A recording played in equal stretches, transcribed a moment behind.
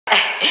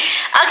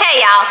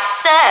Okay, y'all,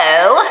 so.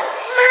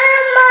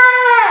 Mama.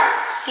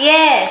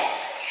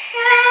 Yes.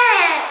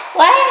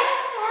 What?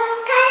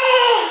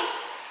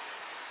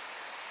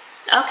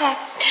 Okay.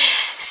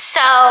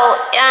 So,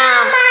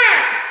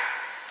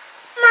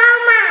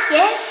 Mama.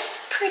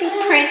 Yes, pretty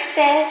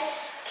princess.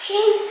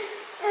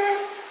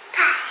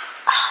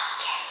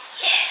 Okay,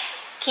 yeah.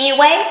 Can you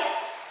wait?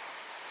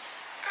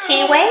 Can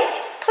you wait,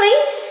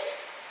 please?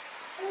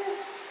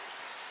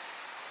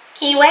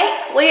 Can you wait?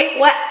 Where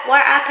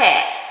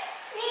iPad?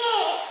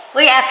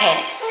 Where your iPad?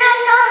 No,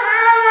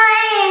 Mama.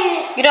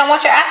 You don't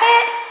want your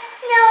iPad?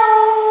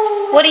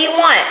 No. What do you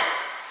want?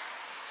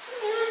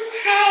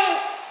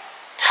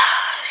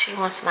 She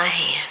wants my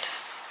hand.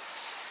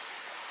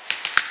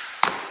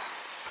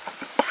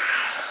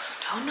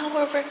 Don't know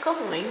where we're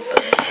going,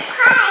 but.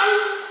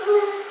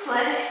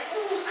 What?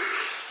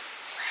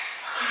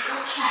 Go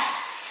play.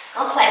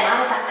 Go play.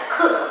 Mama about to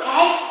cook,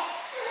 okay?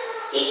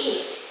 Get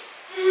kiss.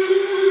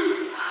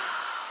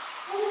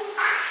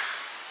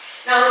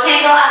 No, we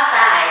can't go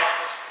outside.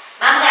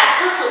 Mama gotta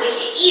cook so we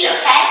can eat,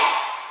 okay?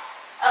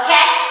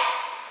 Okay?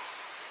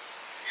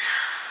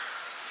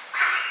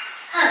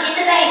 Huh, get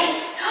the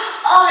baby.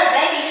 Oh, the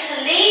baby's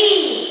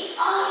asleep.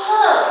 Oh,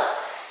 look.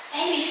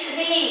 Baby's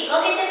asleep.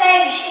 Go get the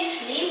baby.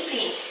 She's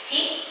sleeping.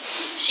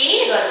 She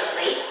need to go to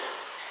sleep.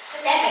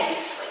 Put that baby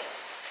to sleep.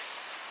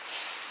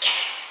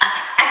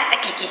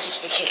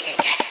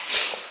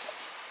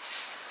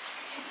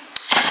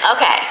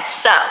 Okay,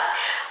 so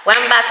what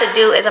I'm about to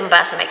do is I'm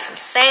about to make some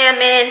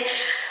salmon.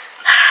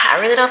 I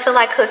really don't feel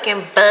like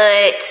cooking,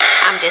 but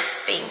I'm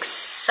just being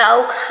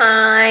so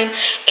kind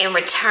and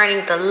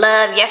returning the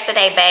love.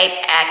 Yesterday, babe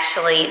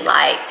actually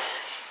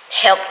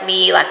helped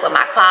me with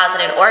my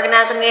closet and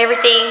organizing and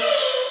everything.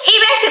 He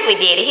basically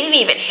did it. He didn't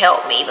even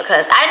help me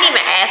because I didn't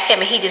even ask him,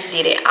 and he just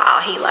did it all.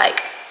 He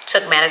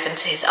took matters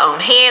into his own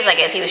hands. I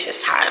guess he was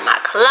just tired of my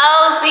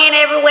clothes being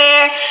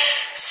everywhere.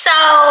 So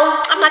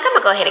I'm like, I'm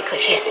gonna go ahead and cook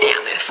his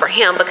salmon for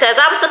him because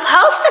I was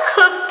supposed to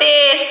cook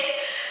this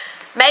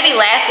maybe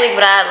last week,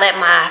 but I let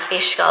my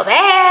fish go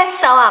bad.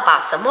 So I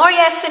bought some more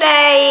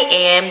yesterday,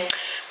 and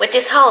with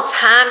this whole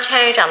time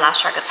change, I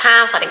lost track of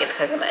time, so I didn't get to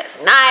cook it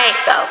last night.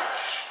 So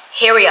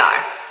here we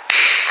are.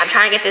 I'm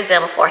trying to get this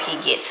done before he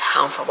gets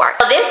home from work.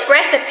 So this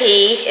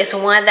recipe is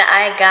one that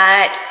I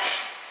got,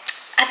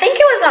 I think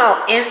it was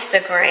on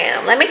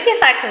Instagram. Let me see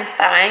if I can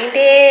find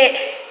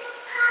it.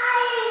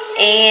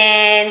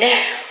 And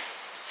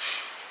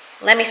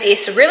let me see.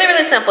 It's really,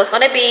 really simple. It's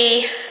gonna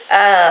be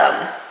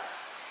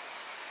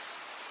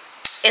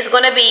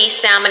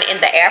salmon in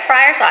the air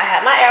fryer. So I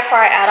have my air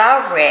fryer out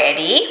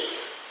already.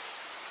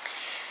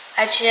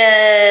 I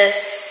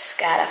just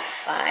gotta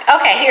find.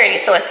 Okay, here it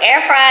is. So it's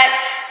air fried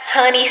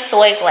honey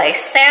soy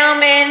glazed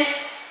salmon.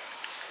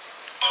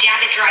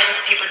 Dab it dry with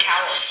a paper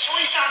towel,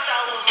 soy sauce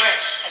all over it,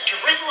 a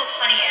drizzle of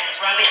honey, and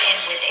rub it in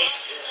with a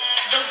spoon.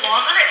 The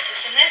longer it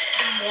sits in this,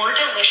 the more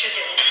delicious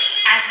it will be.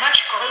 As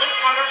much garlic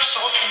powder,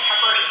 salt, and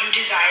pepper as you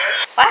desire.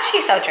 Why is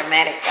she so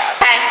dramatic, though?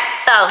 Okay,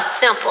 so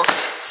simple.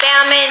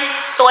 Salmon,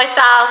 soy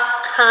sauce,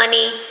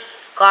 honey,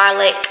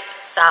 garlic,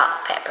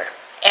 salt, pepper.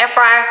 Air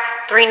fryer,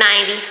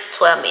 390,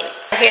 12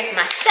 minutes. Here's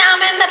my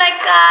salmon that I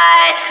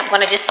got. I'm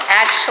gonna just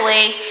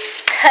actually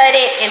cut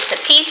it into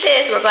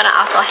pieces. We're gonna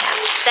also have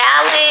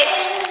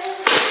salad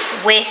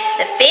with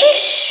the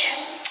fish.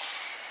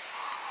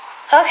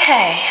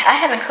 Okay, I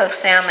haven't cooked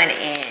salmon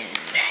in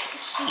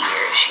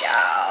years,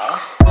 y'all.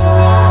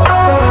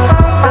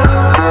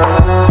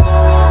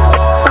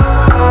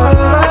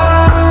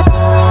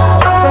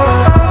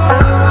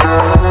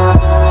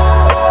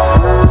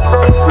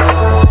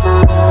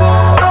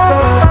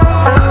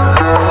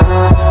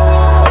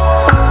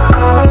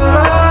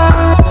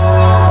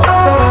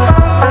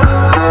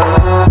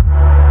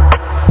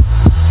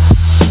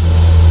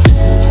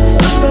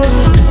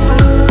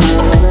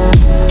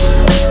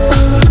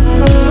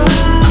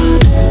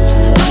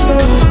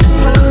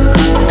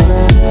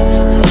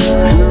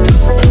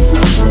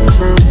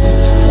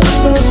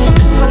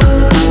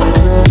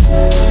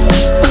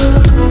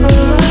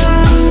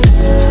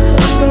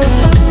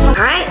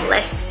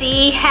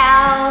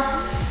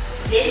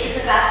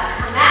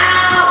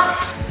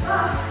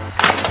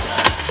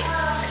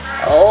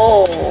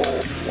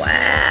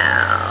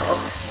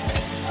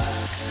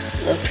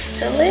 Looks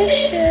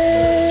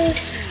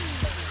delicious.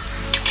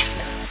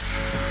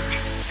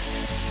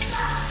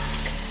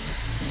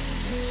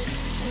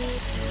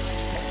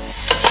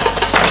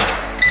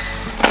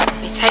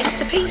 Let me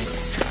taste a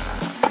piece.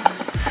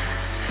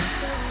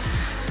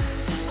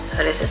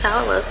 So this is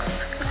how it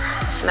looks.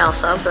 It smells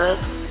so good.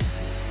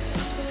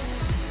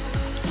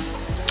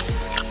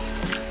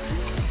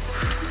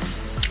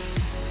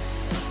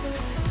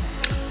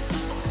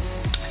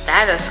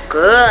 That is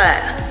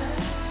good.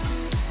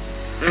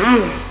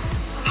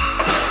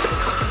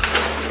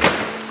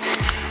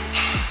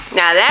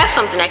 Now that's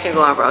something that can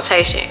go in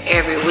rotation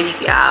every week,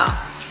 y'all.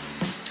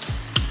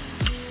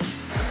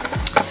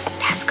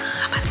 That's good.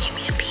 I'm about to give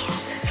me a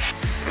piece.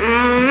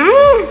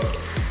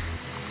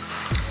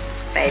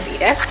 Baby,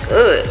 that's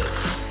good.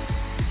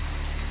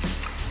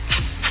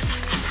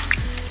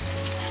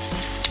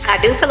 I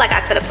do feel like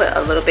I could have put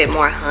a little bit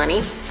more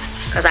honey,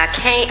 because I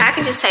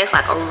can just taste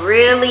like a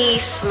really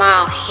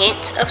small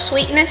hint of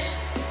sweetness,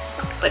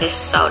 but it's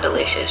so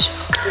delicious.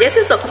 This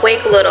is a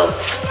quick little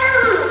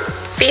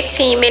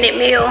 15-minute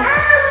meal,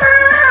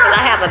 because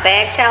I have a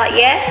bag salad.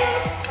 Yes?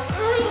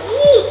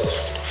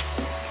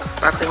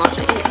 Broccoli wants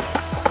to eat.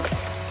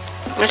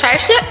 You wanna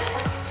taste it?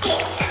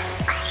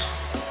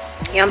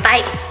 You wanna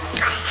bite?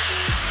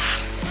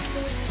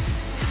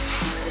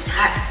 It's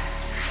hot.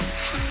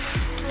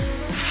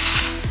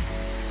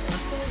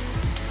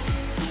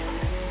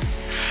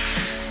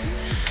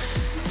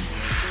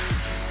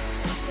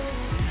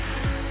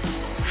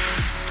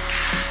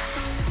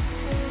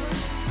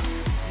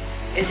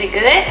 Is it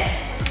good?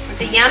 Is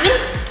it yummy?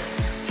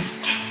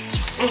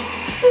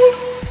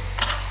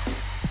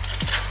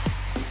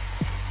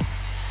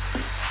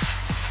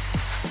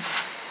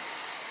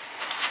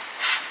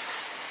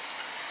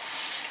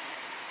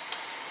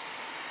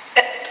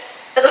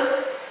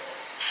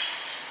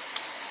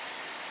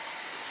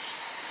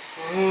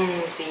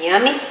 Is it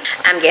yummy?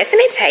 I'm guessing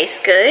it tastes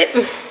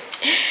good.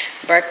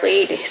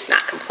 Berkeley is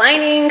not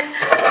complaining.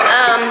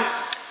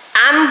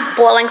 I'm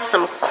boiling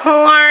some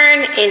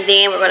corn, and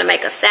then we're gonna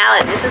make a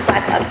salad. This is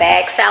like a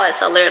bag salad,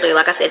 so literally,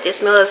 like I said,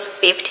 this meal is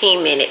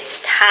 15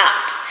 minutes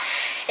tops.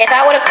 If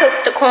I would have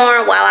cooked the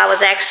corn while I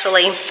was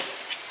actually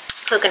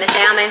cooking the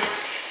salmon,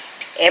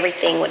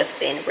 everything would have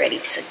been ready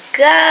to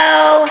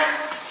go.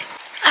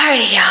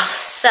 Alrighty, y'all.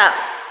 So,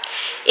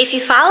 if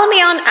you follow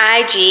me on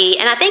IG,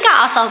 and I think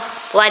I also,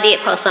 well, I did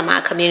post on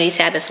my community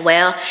tab as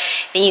well,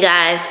 then you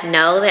guys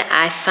know that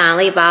I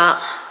finally bought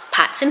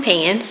pots and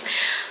pans.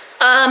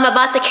 I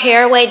bought the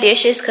Caraway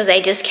dishes because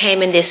they just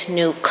came in this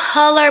new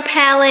color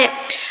palette.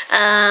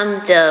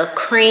 The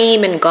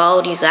cream and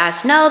gold, you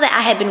guys know that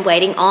I had been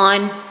waiting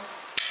on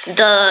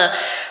the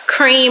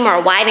cream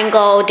or white and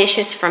gold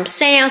dishes from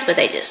Sam's, but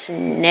they just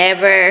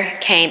never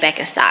came back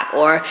in stock,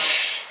 or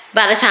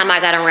by the time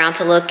I got around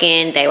to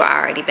looking, they were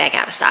already back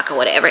out of stock or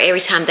whatever, every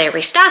time they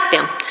restocked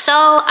them. So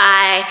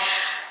I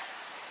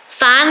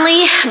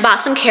finally bought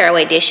some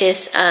Caraway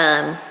dishes.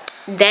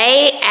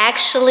 They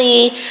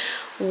actually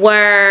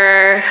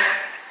were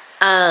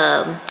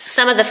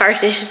some of the first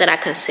dishes that I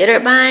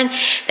considered buying.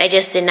 They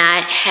just did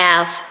not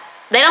have,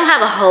 they don't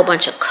have a whole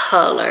bunch of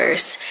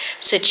colors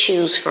to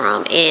choose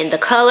from, and the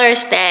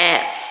colors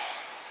that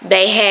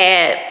they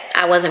had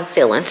I wasn't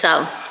feeling,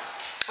 so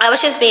I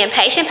was just being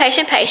patient.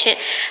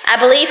 I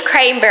believe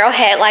Crate & Barrel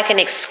had like an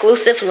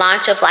exclusive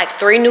launch of like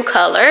 3 new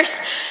colors.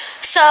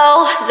 So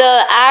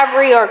the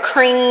ivory or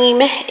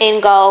cream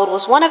and gold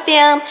was one of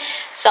them.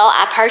 So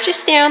I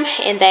purchased them,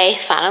 and they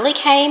finally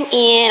came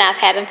in. I've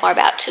had them for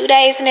about 2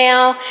 days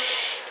now.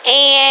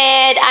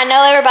 And I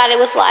know everybody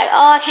was like,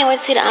 oh, I can't wait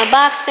to see the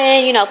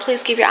unboxing. You know,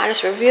 please give your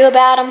honest review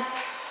about them.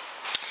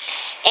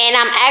 And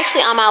I'm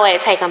actually on my way to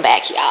take them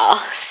back, y'all.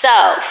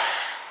 So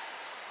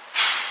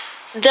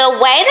the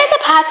way that the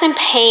pots and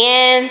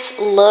pans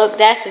look,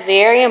 that's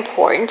very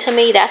important to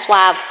me. That's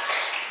why I've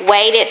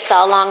waited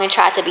so long and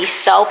tried to be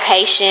so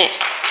patient.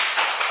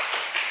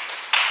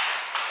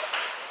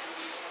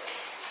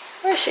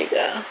 Where'd she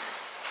go?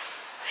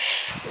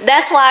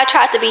 That's why I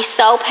tried to be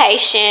so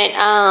patient.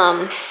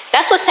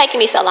 That's what's taking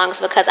me so long, is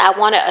because I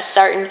wanted a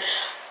certain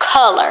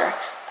color,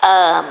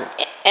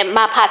 and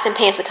my pots and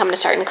pans to come in a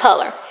certain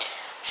color.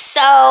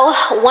 So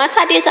once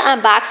I did the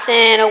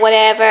unboxing or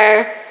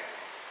whatever,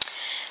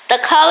 the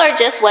color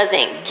just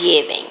wasn't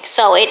giving.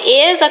 So it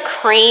is a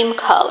cream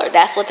color.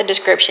 That's what the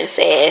description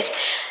says.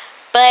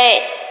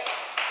 But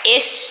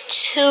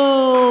it's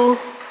too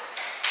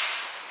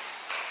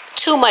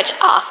much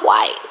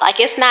off-white. Like,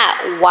 it's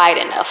not white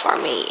enough for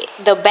me.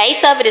 The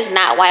base of it is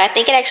not white. I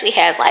think it actually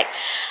has like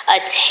a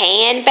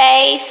tan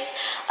base.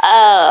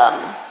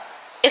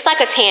 It's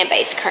like a tan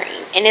base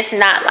cream, and it's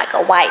not like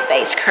a white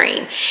base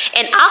cream.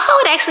 And also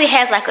it actually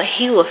has like a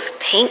hue of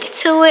pink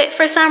to it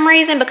for some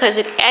reason, because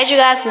as you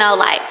guys know,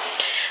 like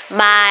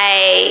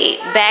my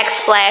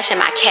backsplash and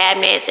my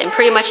cabinets and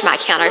pretty much my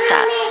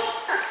countertops.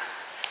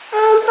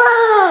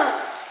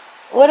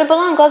 Where the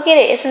balloon? Go get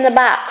it. It's in the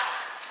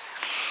box.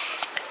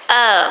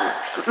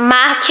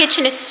 My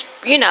kitchen is,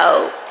 you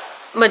know,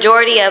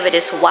 majority of it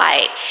is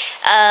white.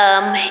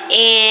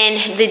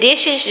 And the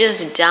dishes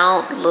just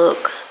don't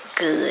look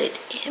good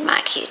in my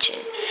kitchen.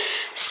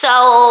 So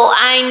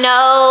I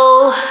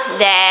know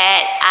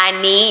that I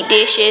need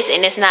dishes,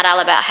 and it's not all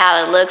about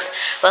how it looks,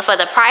 but for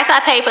the price I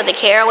pay for the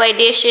Caraway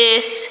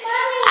dishes,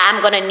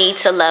 I'm gonna need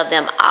to love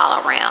them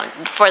all around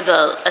for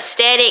the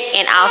aesthetic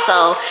and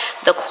also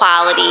the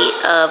quality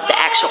of the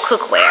actual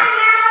cookware.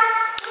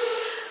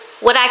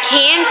 What I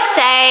can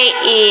say,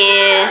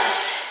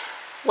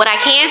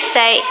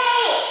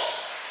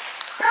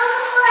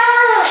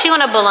 she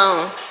want a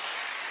balloon.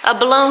 A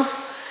balloon?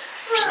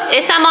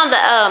 It's some on the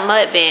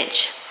mud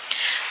bench.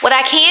 What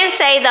I can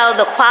say though,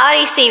 the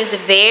quality seems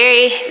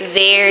very,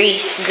 very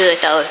good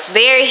though. It's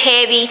very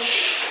heavy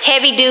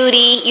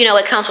duty. You know,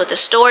 it comes with a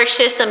storage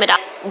system.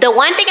 The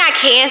one thing I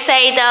can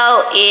say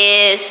though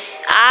is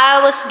I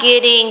was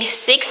getting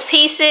 6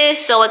 pieces,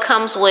 so it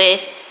comes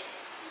with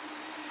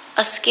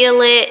a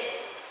skillet,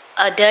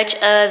 a Dutch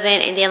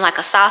oven, and then like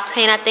a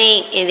saucepan, I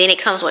think, and then it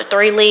comes with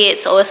 3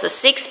 lids, so it's a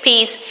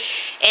 6-piece,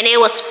 and it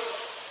was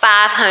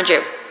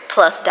 $500+.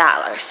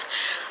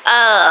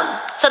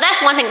 So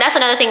that's one thing. That's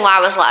another thing where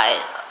I was like,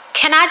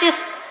 can I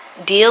just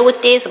deal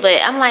with this?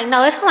 But I'm like,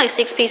 no, it's only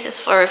 6 pieces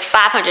for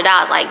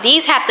 $500. Like,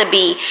 these have to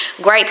be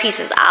great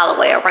pieces all the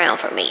way around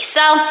for me.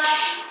 So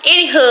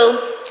anywho,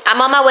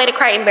 I'm on my way to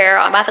Crate and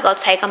Barrel. I'm about to go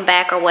take them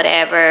back or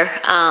whatever,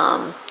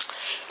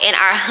 and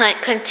our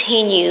hunt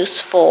continues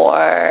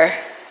for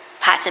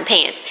pots and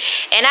pans.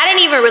 And I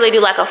didn't even really do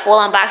like a full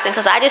unboxing,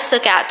 because I just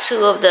took out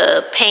 2 of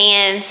the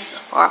pans,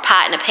 or a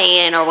pot and a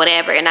pan or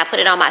whatever, and I put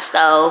it on my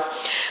stove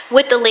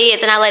with the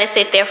lids, and I let it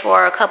sit there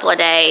for a couple of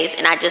days,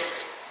 and I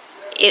just,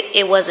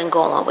 it wasn't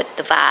going with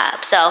the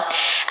vibe. So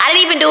I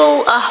didn't even do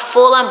a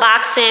full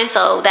unboxing,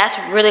 so that's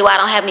really why I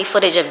don't have any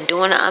footage of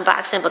doing an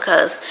unboxing,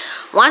 because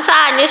once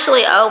I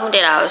initially opened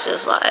it, I was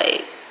just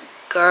like,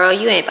 girl,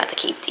 you ain't about to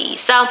keep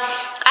these. So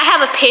I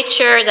have a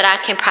picture that I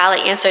can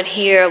probably insert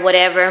here or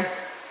whatever.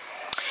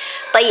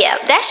 But yeah,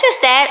 that's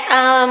just that.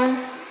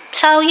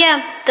 So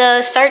yeah,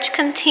 the search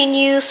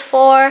continues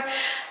for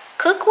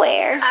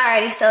cookware.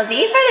 Alrighty, so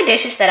these are the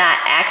dishes that I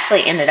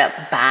actually ended up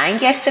buying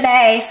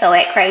yesterday. So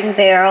at Crate and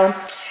Barrel,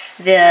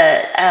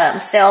 the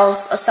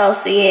sales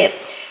associate,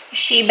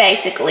 she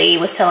basically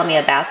was telling me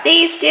about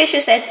these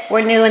dishes that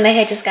were new and they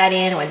had just got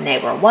in when they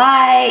were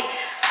white.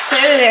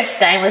 Clearly they're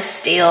stainless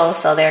steel,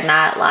 so they're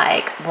not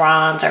like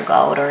bronze or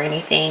gold or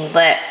anything.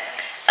 But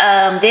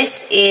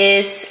this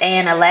is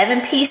an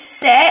 11-piece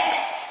set,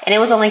 and it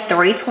was only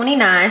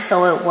 $3.29,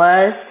 so it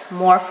was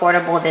more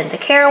affordable than the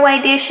Caraway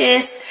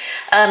dishes.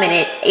 And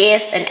it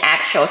is an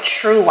actual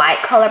true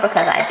white color,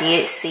 because I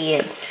did see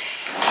it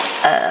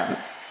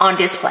on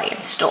display in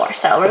the store.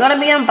 So we're gonna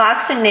be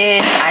unboxing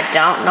this. I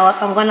don't know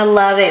if I'm gonna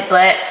love it,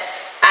 but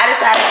I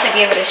decided to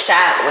give it a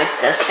shot with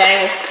the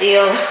stainless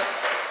steel,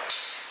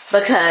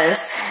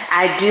 because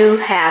I do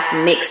have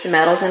mixed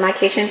metals in my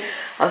kitchen.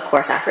 Of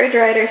course, our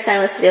refrigerator is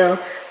stainless steel.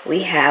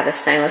 We have a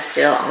stainless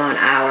steel on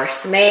our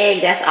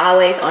smeg that's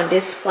always on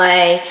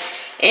display,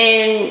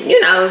 and you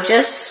know,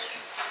 just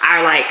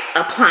our like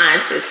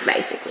appliances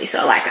basically.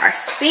 So like our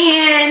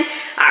spin,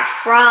 our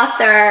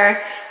frother,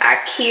 our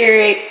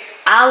Keurig,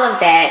 all of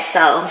that.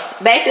 So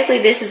basically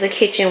this is a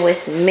kitchen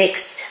with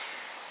mixed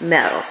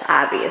metals,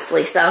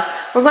 obviously. So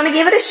we're gonna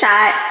give it a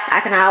shot.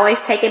 I can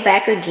always take it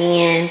back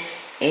again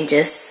and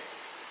just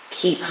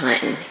keep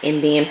hunting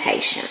and being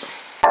patient.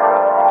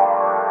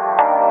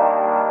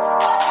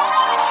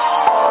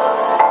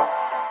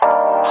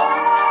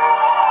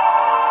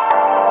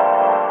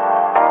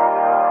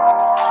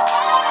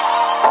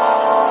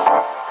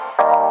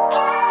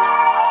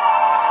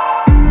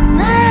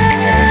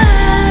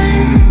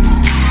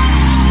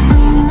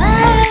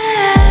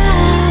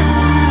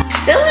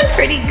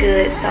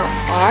 So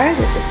far,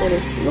 this is what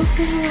it's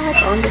looking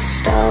like on the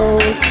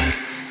stove.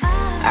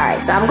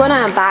 Alright, so I'm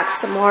gonna unbox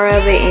some more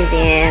of it, and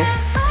then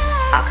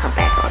I'll come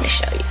back on to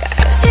show you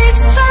guys.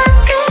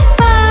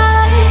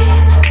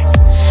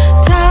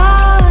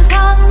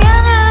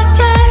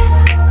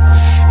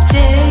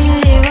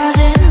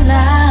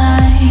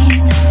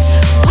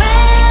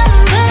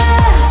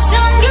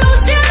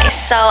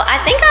 So I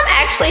think I'm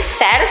actually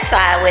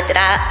satisfied with it.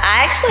 I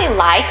actually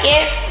like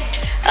it.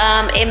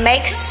 It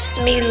makes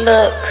me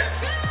look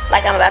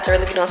like I'm about to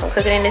really be doing some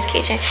cooking in this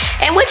kitchen,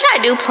 and which I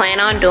do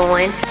plan on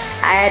doing.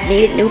 I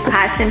needed new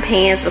pots and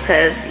pans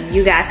because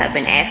you guys have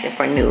been asking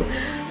for new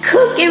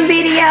cooking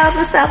videos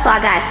and stuff. So I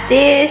got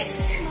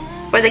this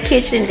for the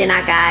kitchen, then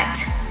I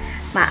got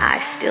my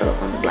eyes still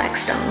on the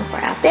Blackstone for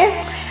out there.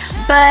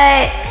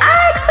 But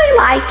I actually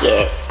like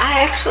it.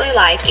 I actually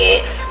like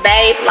it.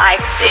 Babe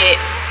likes it.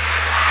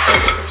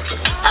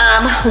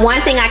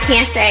 One thing I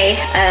can say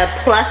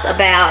plus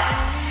about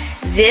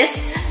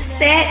this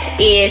set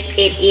is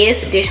it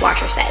is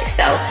dishwasher safe.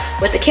 So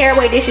with the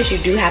Caraway dishes, you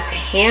do have to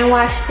hand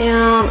wash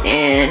them,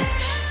 and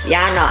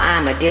y'all know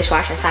I'm a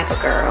dishwasher type of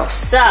girl.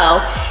 So,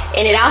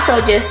 and it also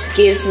just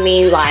gives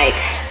me like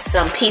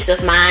some peace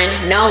of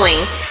mind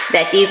knowing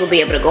that these will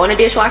be able to go in the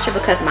dishwasher,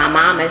 because my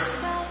mom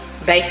is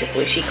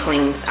basically, she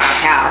cleans our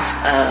house,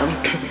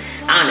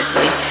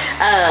 honestly.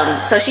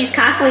 So she's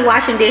constantly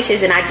washing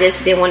dishes, and I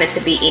just didn't want it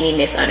to be any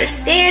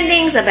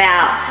misunderstandings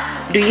about,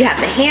 do you have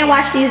to hand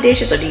wash these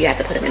dishes or do you have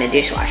to put them in a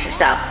dishwasher?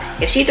 So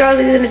if she throws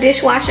it in the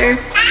dishwasher, it'll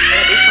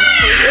be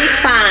completely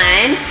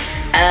fine.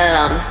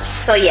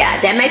 So yeah,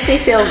 that makes me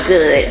feel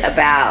good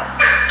about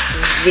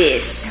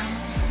this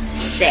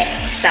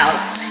set. So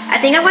I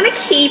think I'm gonna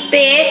keep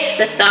it.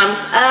 It's a thumbs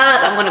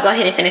up. I'm gonna go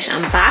ahead and finish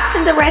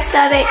unboxing the rest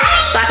of it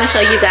so I can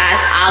show you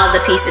guys all of the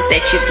pieces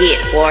that you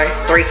get for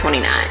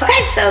 $3.29.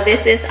 Okay, so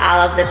this is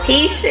all of the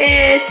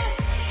pieces.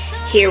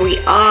 Here we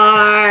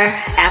are.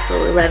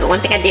 Absolutely love it. One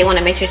thing I did want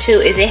to mention too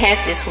is it has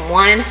this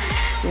one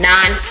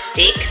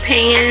non-stick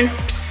pan.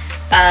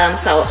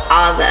 So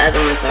all of the other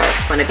ones are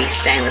going to be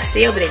stainless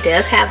steel, but it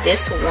does have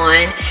this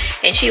one.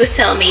 And she was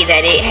telling me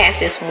that it has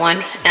this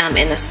one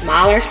in the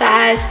smaller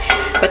size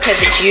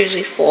because it's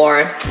usually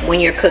for when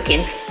you're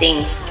cooking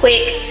things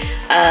quick.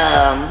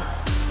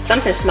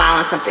 something small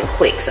and something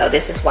quick. So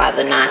this is why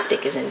the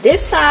non-stick is in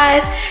this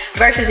size,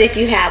 versus if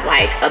you have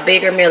like a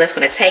bigger meal that's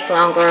going to take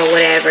longer or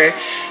whatever,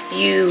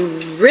 you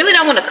really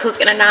don't want to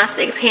cook in a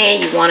non-stick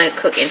pan. You want to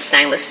cook in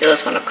stainless steel.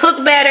 It's going to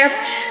cook better,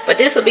 but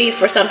this will be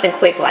for something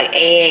quick like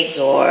eggs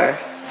or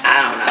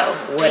I don't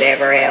know,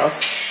 whatever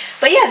else.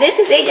 But yeah, this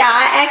is it, y'all.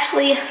 I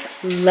actually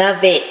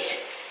love it.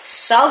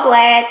 So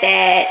glad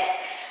that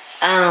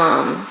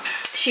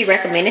she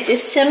recommended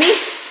this to me.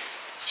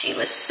 She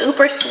was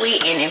super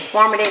sweet and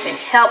informative and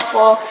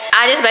helpful.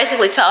 I just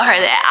basically told her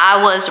that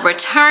I was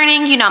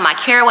returning, you know, my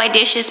Caraway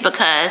dishes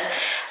because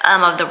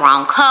of the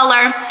wrong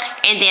color.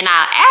 And then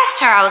I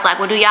asked her, I was like,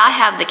 well, do y'all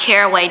have the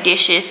Caraway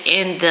dishes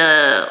in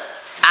the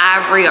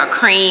ivory or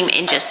cream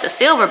and just the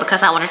silver?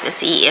 Because I wanted to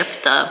see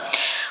if the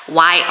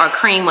white or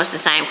cream was the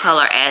same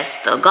color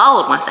as the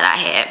gold ones that I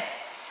had.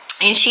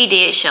 And she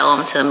did show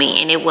them to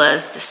me, and it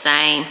was the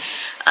same.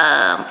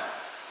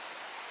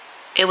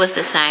 It was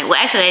the same.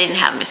 Well, actually, they didn't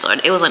have them in store.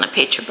 It was in a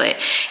picture, but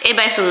it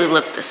basically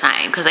looked the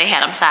same because they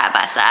had them side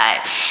by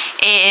side.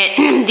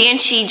 And then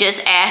she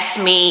just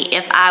asked me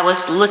if I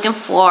was looking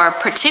for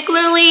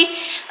particularly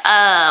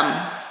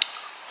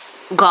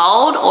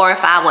gold or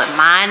if I would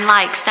mind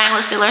like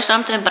stainless steel or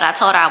something. But I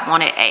told her I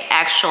wanted an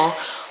actual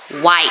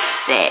white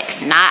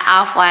set, not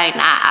off-white,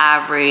 not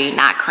ivory,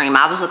 not cream.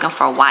 I was looking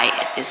for white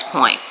at this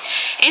point.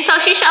 And so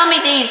she showed me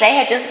these. They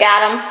had just got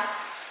them.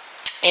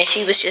 And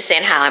she was just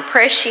saying how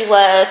impressed she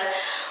was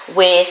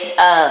with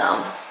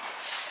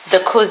the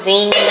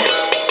Cuisine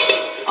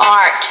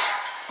Art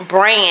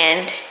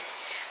brand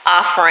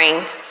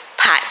offering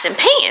pots and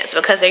pans,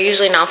 because they're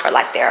usually known for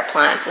like their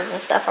appliances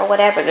and stuff or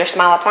whatever, their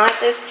small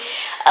appliances.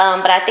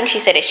 But I think she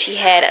said that she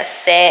had a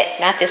set,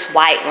 not this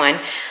white one,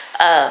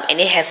 and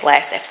it has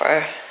lasted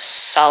for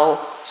so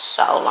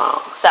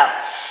long. So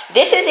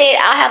this is it.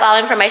 I'll have all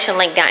information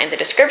linked down in the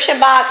description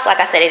box. Like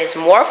I said, it is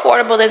more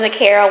affordable than the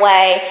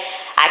Caraway.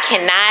 I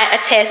cannot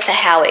attest to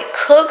how it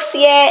cooks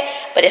yet,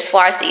 but as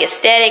far as the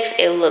aesthetics,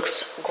 it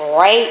looks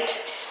great.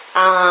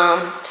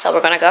 So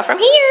we're gonna go from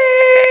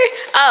here.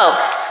 Oh,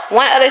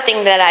 one other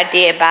thing that I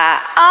did buy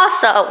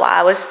also while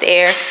I was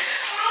there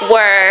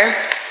were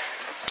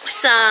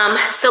some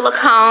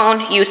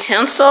silicone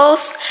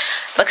utensils,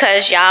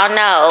 because y'all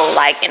know,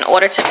 like, in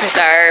order to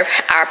preserve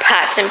our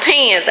pots and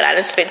pans that I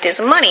done spent this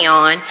money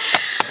on,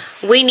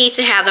 we need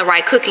to have the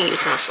right cooking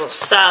utensils.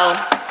 So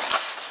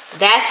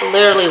that's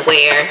literally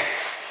where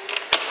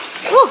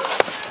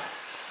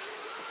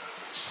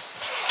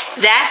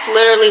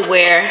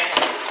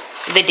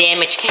the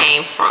damage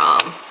came from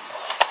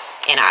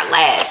in our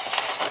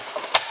last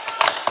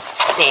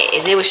set.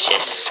 Is it was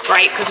just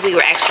scraped because we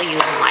were actually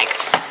using like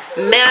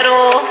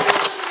metal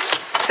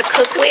to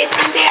cook with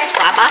in there. So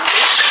I bought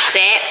this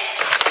set.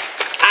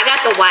 I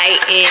got the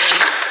white and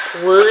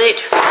wood.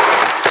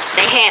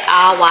 They had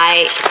all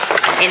white,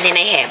 and then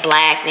they had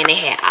black, and then they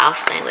had all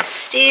stainless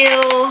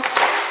steel.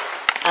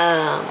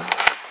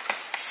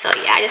 So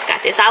yeah, I just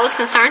got this. I was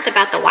concerned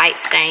about the white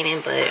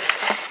staining, but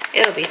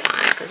it'll be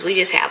fine because we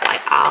just have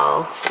like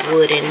all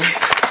wooden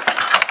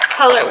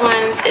colored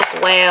ones as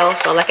well.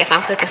 So like if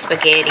I'm cooking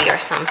spaghetti or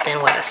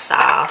something with a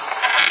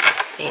sauce,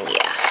 then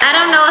yeah. I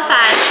don't know if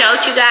I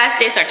showed you guys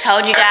this or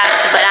told you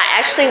guys, but I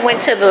actually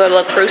went to the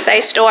Le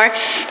Creuset store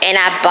and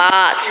I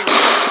bought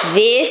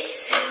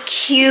this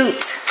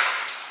cute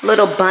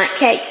little bundt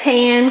cake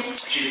pan.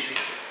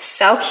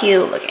 So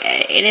cute, look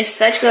at it. And it's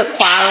such good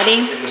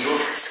quality.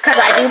 Because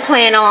I do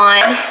plan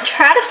on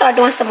trying to start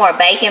doing some more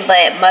baking,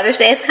 but Mother's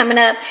Day is coming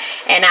up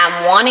and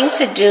I'm wanting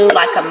to do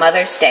like a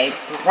Mother's Day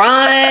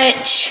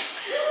brunch.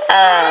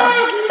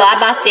 So I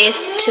bought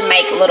this to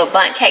make little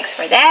bundt cakes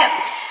for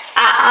that.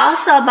 I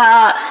also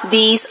bought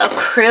these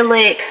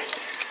acrylic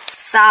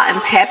salt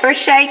and pepper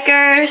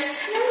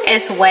shakers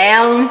as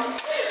well.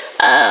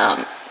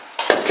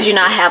 Because you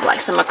know I have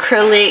like some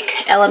acrylic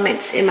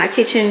elements in my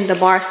kitchen, the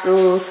bar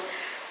stools,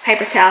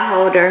 paper towel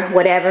holder,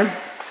 whatever.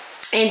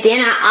 And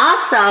then I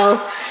also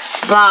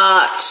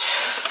bought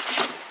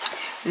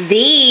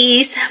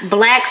these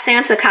black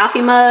Santa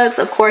coffee mugs.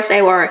 Of course,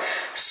 they were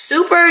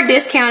super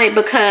discounted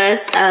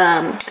because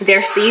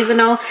they're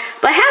seasonal.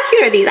 But how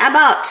cute are these? I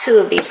bought 2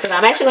 of these because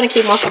I'm actually going to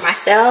keep one for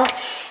myself.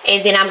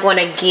 And then I'm going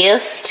to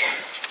gift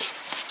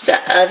the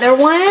other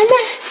one.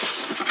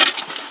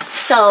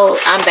 So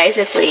I'm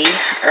basically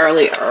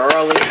early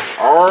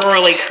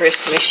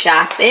Christmas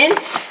shopping.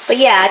 But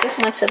yeah, I just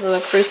went to the Le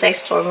Creuset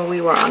store when we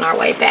were on our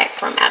way back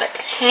from out of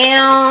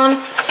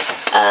town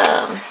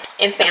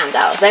and found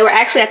those. They were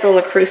actually at the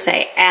Le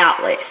Creuset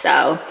outlet,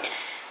 so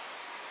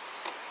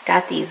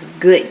got these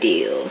good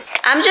deals.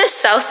 I'm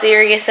just so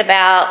serious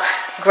about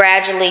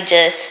gradually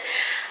just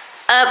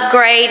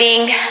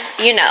upgrading,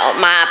 you know,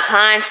 my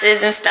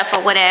appliances and stuff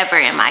or whatever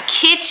in my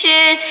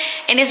kitchen,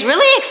 and it's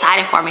really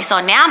exciting for me. So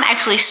now I'm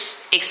actually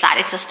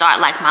excited to start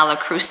like my Le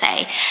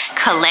Creuset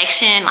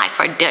collection, like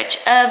for Dutch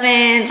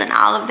ovens and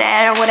all of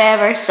that or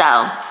whatever.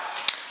 So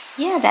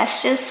yeah,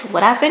 that's just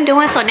what I've been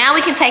doing. So now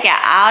we can take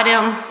out all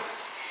them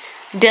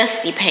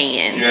dusty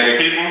pans. You gonna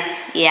keep them?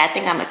 Yeah, I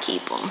think I'm gonna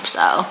keep them.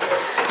 So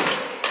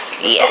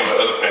Yeah. The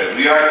other pan.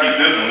 We gotta keep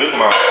this one. This is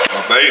my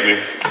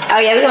baby. Oh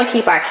yeah, we're gonna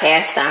keep our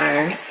cast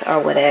irons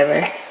or whatever.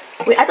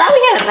 I thought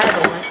we had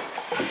another one.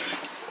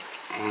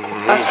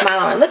 Oh, smile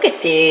on. Look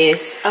at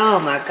this. Oh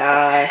my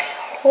gosh.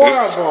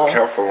 Horrible. This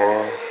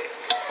Calphalon.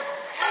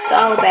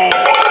 So bad.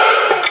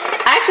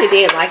 I actually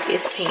did like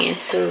this pen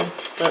too,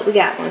 but we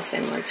got one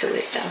similar to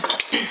it, so.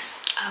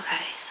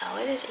 Okay, so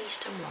it is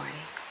Easter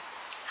morning.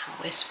 I'm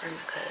whispering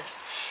because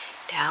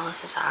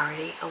Dallas is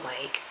already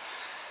awake.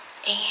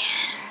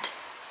 And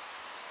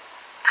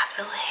I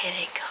feel a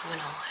headache coming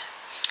on.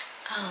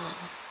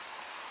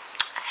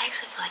 I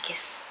actually feel like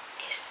it's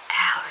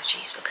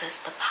allergies because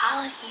the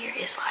pollen here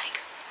is like,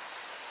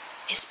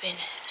 it's been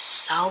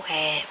so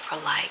bad for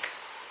like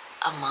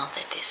a month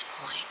at this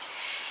point.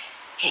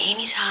 And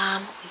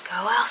anytime we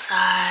go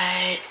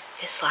outside,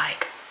 it's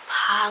like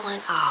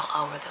pollen all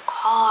over the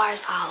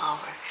cars, all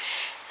over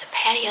the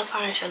patio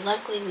furniture.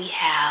 Luckily we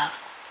have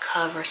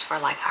covers for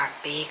like our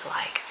big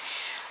like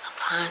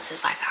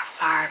appliances, like our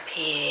fire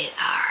pit,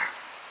 our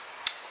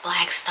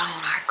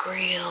Blackstone, our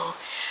grill.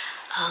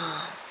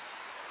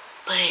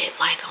 But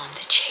like on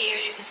the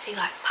chairs you can see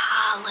like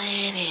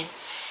pollen, and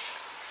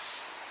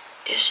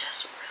it's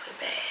just really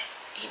bad.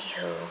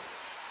 Anywho,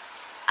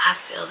 I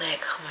feel that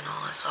coming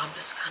on, so I'm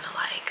just kind of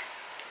like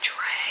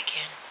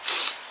dragging.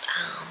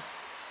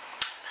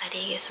 I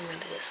did get some really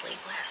good sleep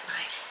last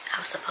night. I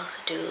was supposed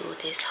to do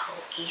this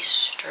whole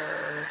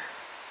Easter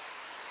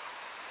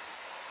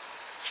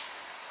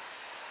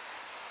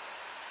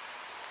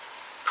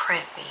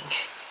prepping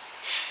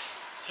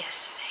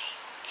yesterday,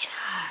 and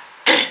I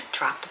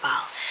dropped the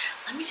ball.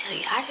 Let me tell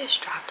you, I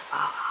just dropped the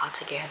ball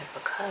altogether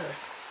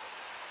because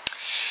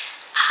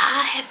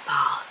I had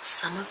bought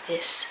some of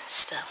this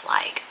stuff,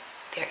 like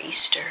their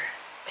Easter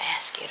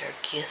basket or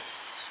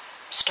gift,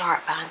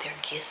 start buying their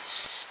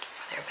gifts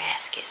for their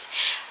baskets.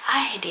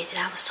 I did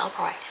that. I was so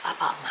proactive. I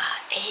bought my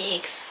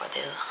eggs for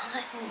the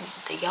hunting,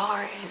 the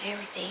yard and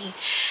everything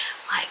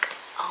like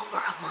over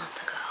a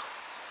month ago,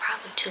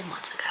 probably 2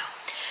 months ago.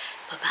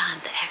 But buying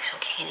the actual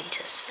candy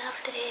to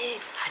stuff the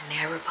eggs, I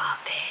never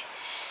bought that.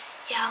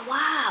 Y'all,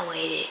 why I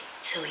waited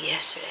till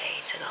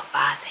yesterday to go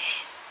buy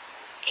that?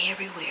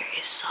 Everywhere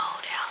is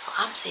sold out. So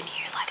I'm sitting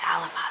here like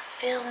all of my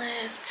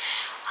feelings,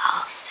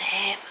 all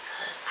sad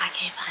because I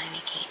can't find any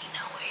candy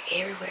nowhere.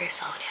 Everywhere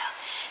is sold out.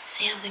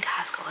 Sam's and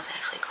Costco is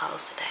actually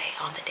closed today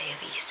on the day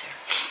of Easter.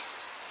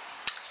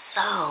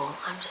 So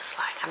I'm just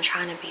like, I'm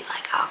trying to be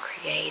like all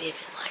creative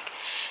and like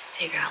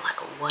figure out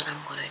like what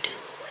I'm gonna do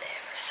or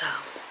whatever. So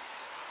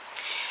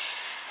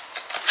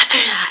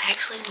I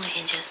actually went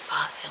and just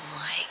bought them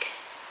like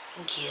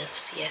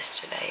gifts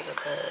yesterday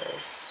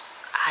because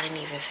I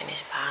didn't even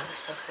finish buying the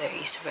stuff for their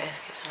Easter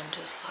baskets. I'm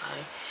just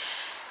like,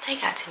 they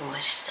got too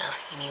much stuff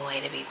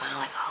anyway to be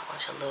buying like a whole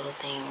bunch of little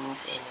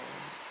things, and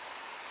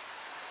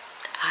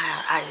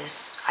I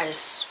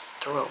just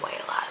threw away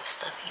a lot of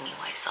stuff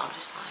anyway. So I'm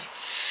just like,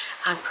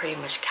 I'm pretty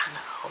much kind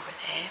of over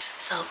that.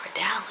 So for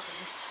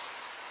Dallas,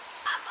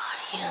 I bought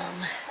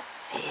him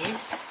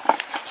this.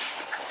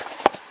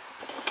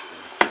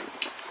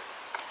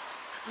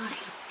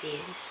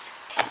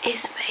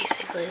 It's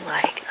basically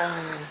like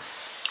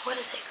what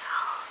is it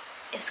called?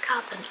 It's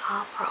called an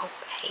All-Pro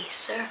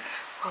Pacer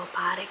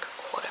robotic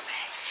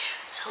quarterback.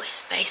 So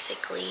it's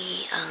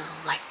basically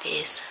like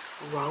this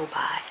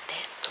robot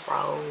that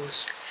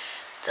throws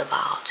the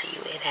ball to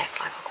you. It acts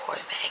like a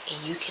quarterback,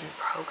 and you can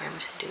program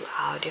it to do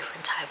all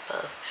different type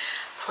of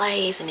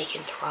plays, and it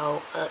can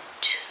throw up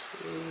to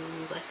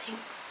I think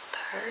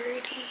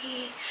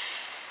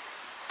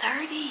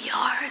 30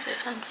 yards or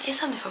something. It's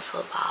something for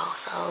football.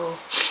 So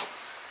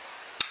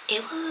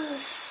it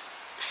was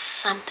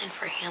something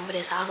for him, but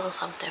it's also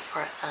something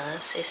for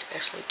us,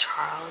 especially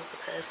Charles,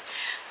 because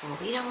when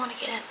we don't want to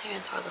get out there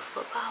and throw the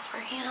football for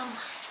him,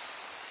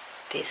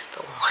 this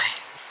the one.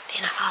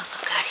 Then I also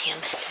got him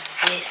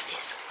this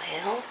as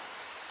well.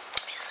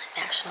 It's a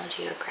National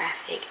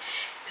Geographic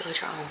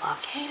Build Your Own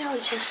Volcano,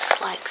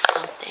 just like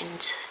something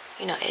to,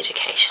 you know,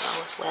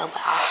 educational as well,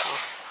 but also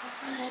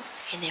fun.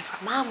 And then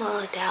for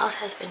Mama, Dallas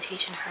has been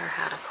teaching her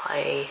how to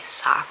play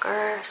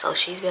soccer. So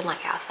she's been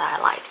like outside,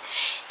 like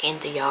in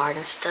the yard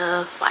and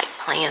stuff, like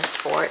playing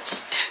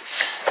sports.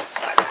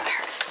 So I got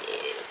her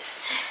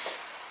this.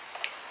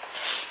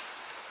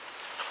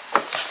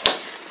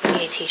 We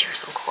need to teach her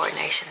some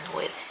coordination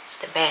with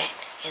the bat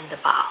and the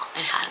ball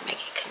and how to make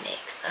it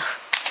connect. So,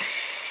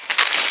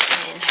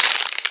 and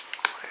of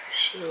course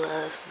she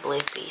loves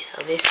Blippi. So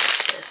this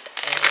is just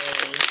a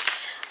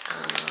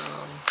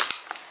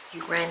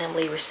you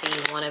randomly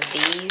receive one of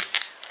these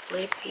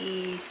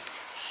Blippies,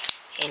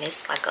 and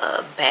it's like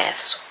a bath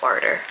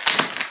squirter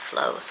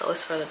flow, so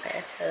it's for the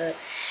bathtub. And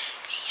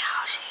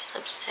y'all, she's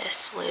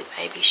obsessed with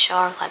Baby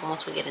Shark. Like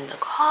once we get in the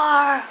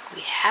car,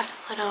 we have to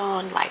put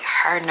on like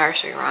her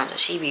nursery rhyme, and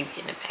she be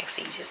in the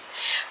backseat just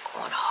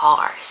going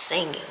hard,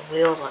 singing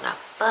Wheels on a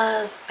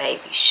Bus,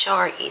 Baby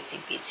Shark, Itsy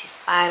Bitsy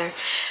Spider.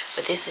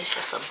 But this is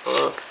just a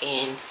book,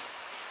 and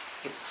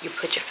you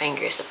put your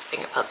finger, it's a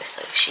finger puppet,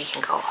 so she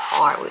can go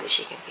hard with it.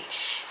 She can be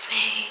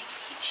Baby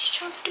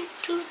Shark, do,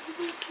 do,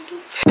 do,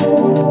 do,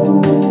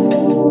 do.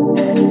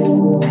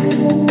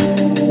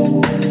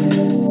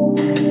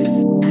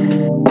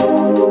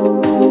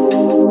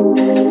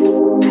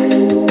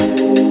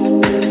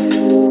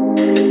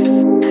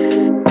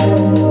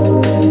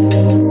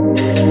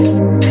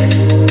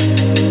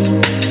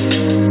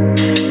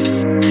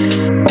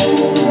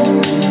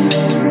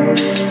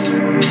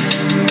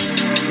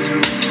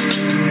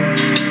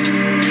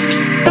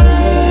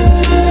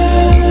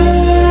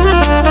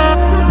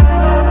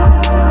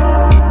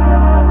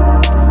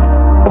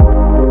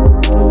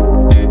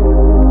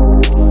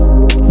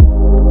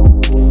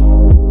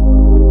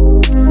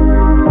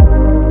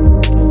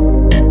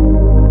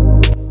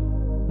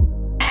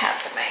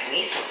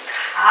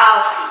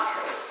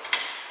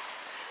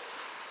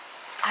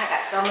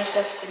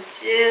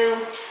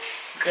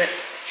 Good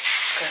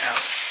old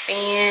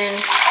spin.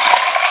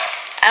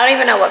 I don't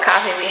even know what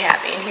coffee we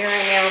have in here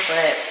right now,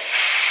 but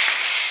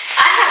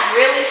I have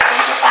really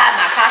simplified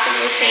my coffee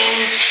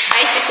routine.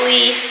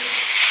 Basically,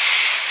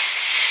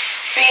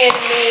 spin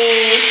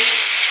me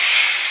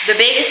the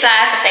biggest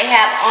size that they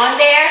have on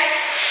there.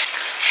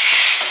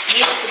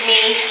 Gets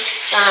me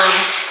some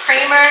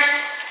creamer.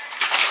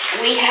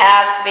 We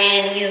have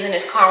been using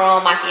this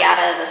caramel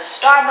macchiato at the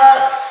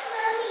Starbucks.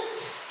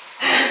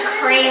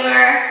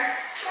 Creamer.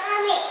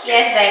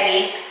 Yes,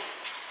 baby.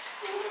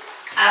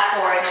 I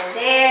pour it in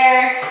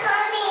there.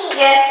 Mommy.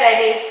 Yes,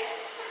 baby.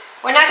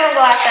 We're not gonna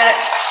go outside.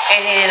 And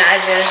then I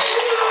just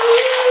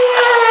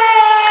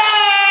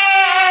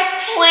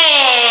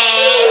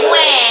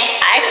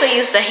I actually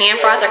use the hand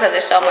frother because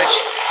it's so much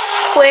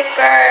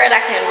quicker. And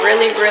I can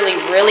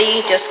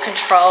really just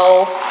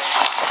control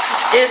the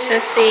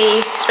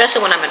consistency,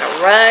 especially when I'm in a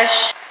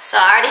rush. So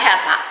I already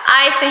have my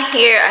ice in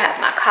here. I have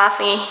my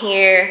coffee in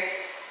here.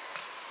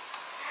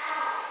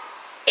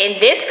 And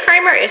this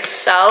creamer is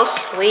so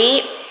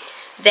sweet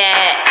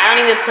that I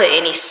don't even put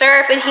any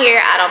syrup in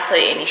here. I don't put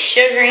any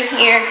sugar in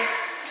here.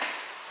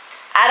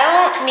 I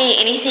don't need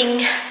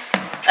anything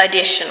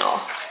additional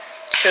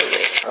to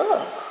it.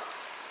 Oh,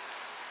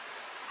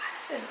 why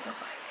does this look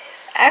like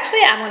this?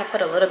 Actually, I'm gonna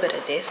put a little bit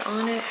of this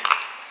on it.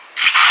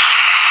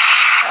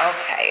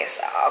 Okay,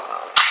 it's all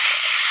gone.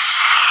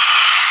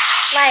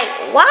 Like,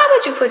 why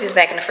would you put this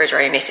back in the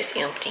refrigerator and this is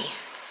empty?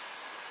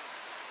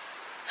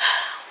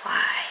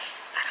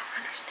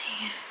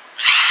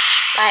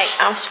 Like,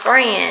 I'm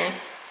spraying.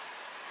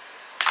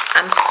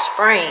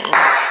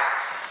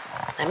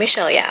 Let me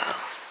show y'all.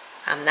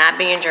 I'm not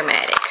being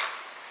dramatic.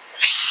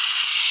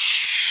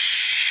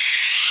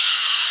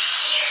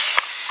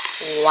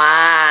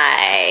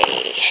 Why?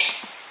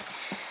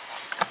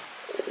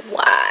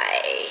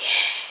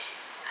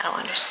 I don't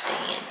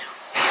understand.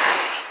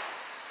 Why?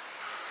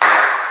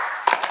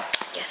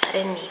 Guess I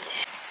didn't need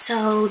that.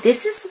 So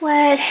this is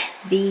what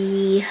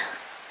the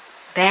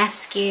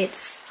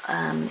baskets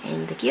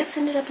and the gifts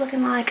ended up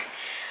looking like.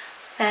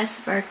 That's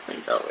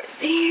Berkeley's over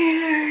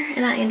there,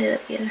 and I ended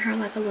up getting her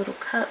like a little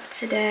cup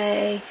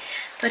today.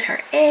 Put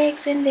her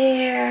eggs in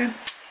there.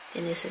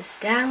 Then this is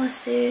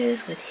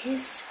Dallas's with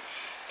his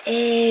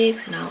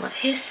eggs and all of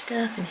his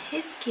stuff and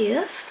his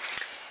gift.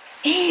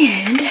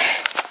 And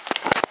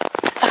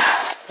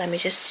let me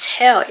just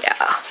tell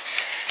y'all,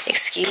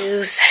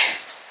 excuse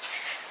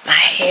my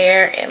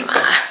hair and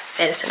my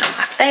medicine on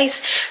my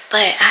face,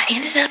 but I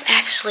ended up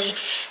actually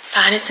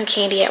finding some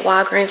candy at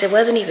Walgreens. It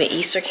wasn't even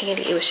Easter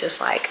candy, it was just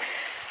like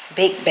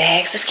big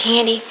bags of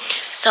candy.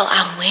 So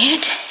I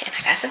went and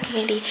I got some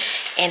candy,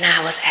 and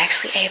I was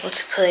actually able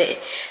to put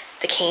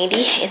the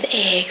candy and the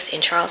eggs,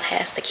 and Charles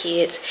has the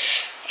kids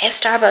at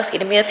Starbucks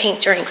getting me a pink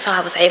drink, so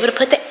I was able to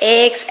put the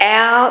eggs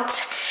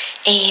out.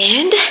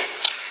 And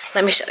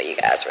let me show you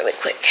guys really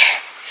quick.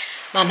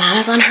 My mom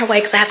is on her way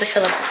because I have to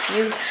fill up a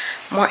few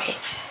more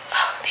eggs.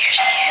 Oh, there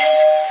she is.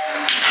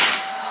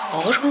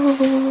 Hold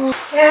on.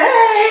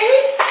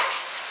 Hey.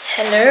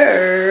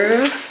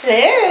 Hello.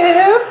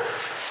 Hello.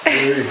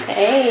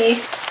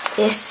 Hey.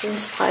 This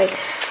is like,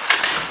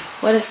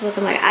 what it's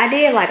looking like. I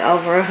did like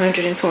over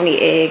 120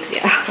 eggs,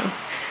 y'all,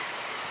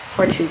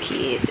 for 2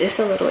 kids. It's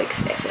a little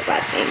excessive, I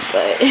think,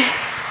 but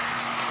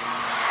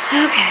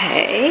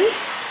okay.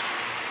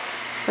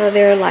 So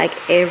they're like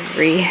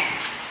everywhere.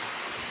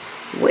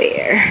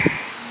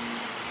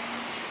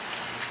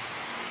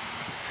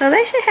 So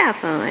they should have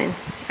fun,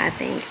 I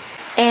think.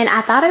 And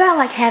I thought about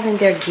like having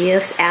their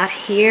gifts out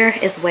here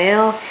as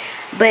well,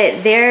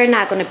 but they're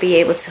not going to be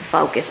able to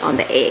focus on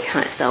the egg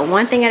hunt. So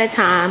one thing at a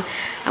time,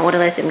 I want to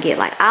let them get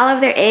like all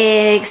of their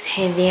eggs,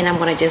 and then I'm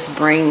going to just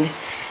bring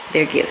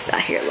their gifts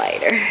out here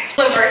later.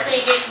 When Berkeley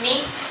gets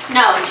me?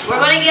 No,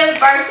 we're going to give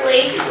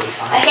Berkeley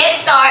a head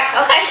start.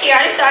 Okay, she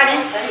already started.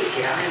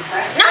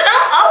 No,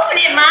 don't open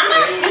it,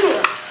 Mama.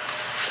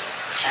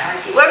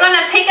 We're going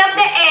to pick up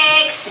the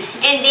eggs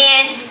and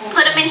then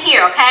put them in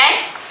here,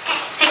 okay?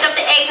 Pick up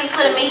the eggs and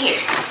put them in here.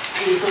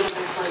 2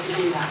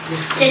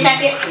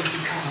 seconds.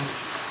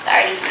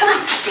 30. Come on,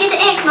 let's get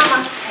the eggs,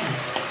 Mama.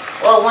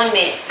 Well, 1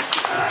 minute.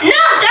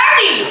 No,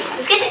 30.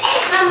 Let's get the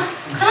eggs, Mama.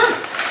 Come on.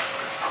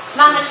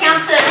 Mama,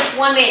 count to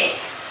 1 minute.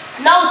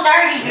 No,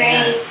 30,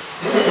 Granny.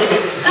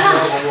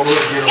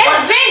 It's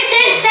been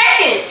 10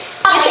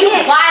 seconds.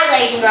 You're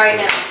violating right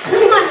now.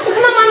 Come on,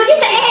 mama, get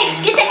the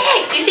eggs. Get the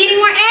eggs. You see any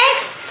more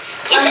eggs?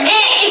 Get the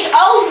eggs. It's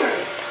over.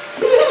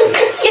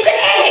 Get the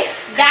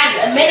eggs. Daddy,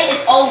 a minute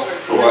is over.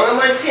 I'm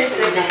on 10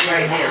 seconds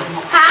right now.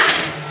 Huh?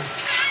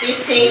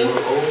 15.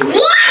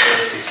 What?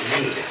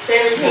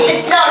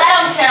 17. No, that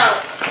don't count.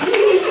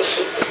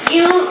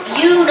 You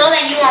know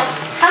that you want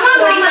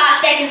 45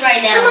 seconds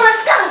right now. Come on,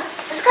 let's go.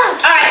 Let's go.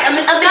 All right,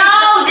 no,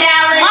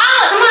 Dallas.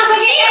 Mama, come on,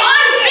 she's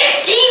on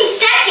 15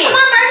 seconds. Come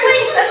on,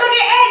 Berkeley. Let's go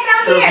get eggs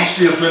out here. You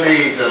still plenty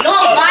eggs up.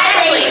 You're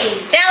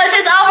violating. Dallas,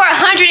 it's over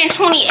 120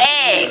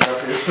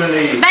 eggs. It's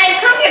plenty eggs. Babe,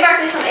 come get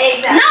Berkeley some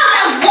eggs out. No,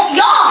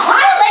 y'all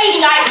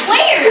violating, I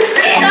swear.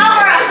 It's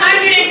over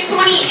 120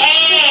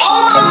 eggs.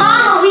 Oh,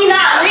 mama, we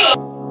not lit.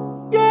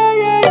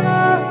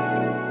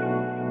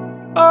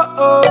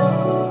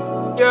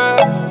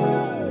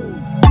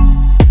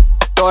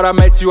 Thought I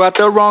met you at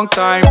the wrong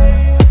time.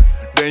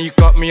 Then you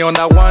caught me on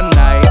that one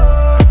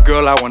night.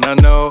 Girl, I wanna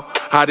know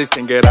how this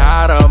thing get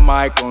out of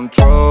my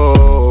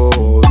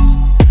control.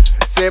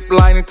 Zip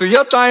line into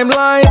your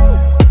timeline.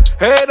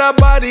 Hey, that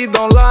body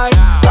don't lie.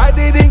 I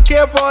didn't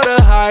care for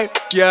the hype,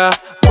 yeah.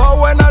 But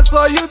when I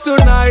saw you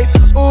tonight,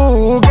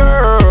 ooh,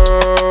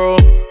 girl,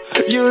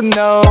 you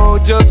know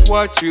just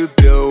what you're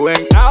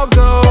doing. I'll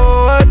go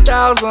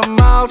 1,000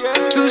 miles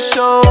to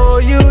show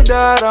you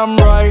that I'm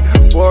right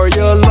for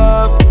your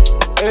love.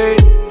 Hey,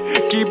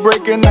 keep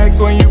breaking necks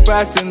when you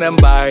passing them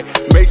by.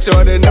 Make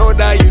sure they know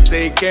that you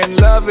taking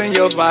love in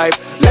your vibe.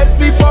 Let's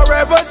be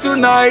forever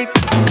tonight,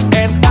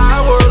 and I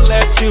will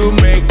let you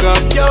make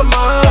up your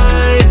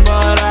mind.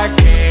 But I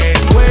can't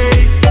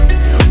wait.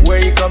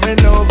 Where you coming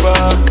over?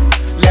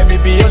 Let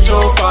me be your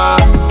chauffeur.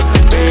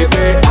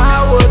 Baby,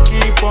 I will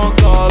keep on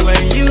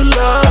calling you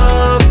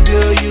love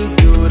till you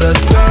do the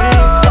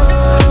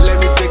same.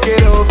 Let me take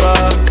it over.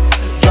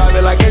 Drive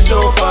it like a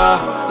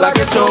chauffeur, like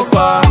a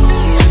chauffeur.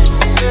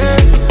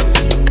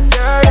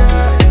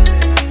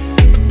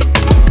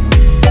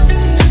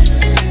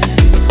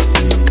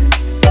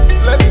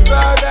 Let me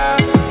drive that.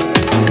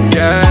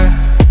 Yeah,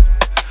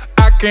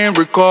 I can't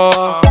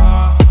recall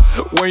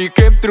when you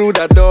came through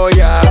that door,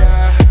 yeah.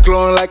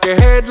 Glowing like a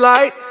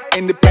headlight,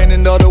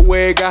 independent all the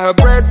way, got her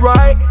bread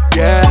right,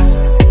 yeah.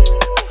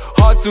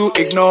 Hard to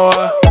ignore,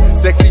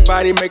 sexy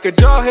body make a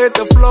jaw hit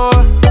the floor.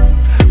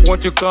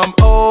 Won't you come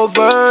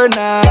over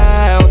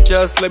now?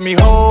 Just let me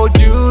hold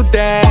you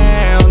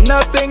down.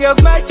 Nothing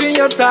else matching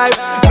your type.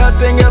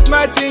 Nothing else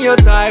matching your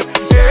type.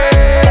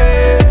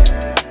 Yeah.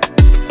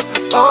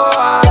 Oh,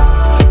 I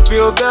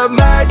feel the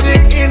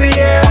magic in the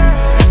air.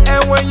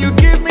 And when you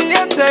give me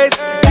a taste,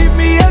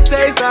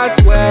 I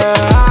swear.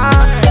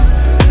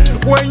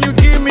 When you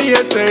give me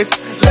a taste,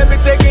 let me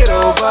take it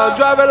over.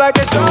 Drive it like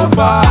a chauffeur.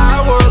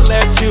 I will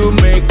let you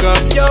make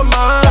up your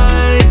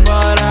mind,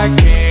 but I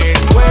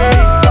can't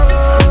wait.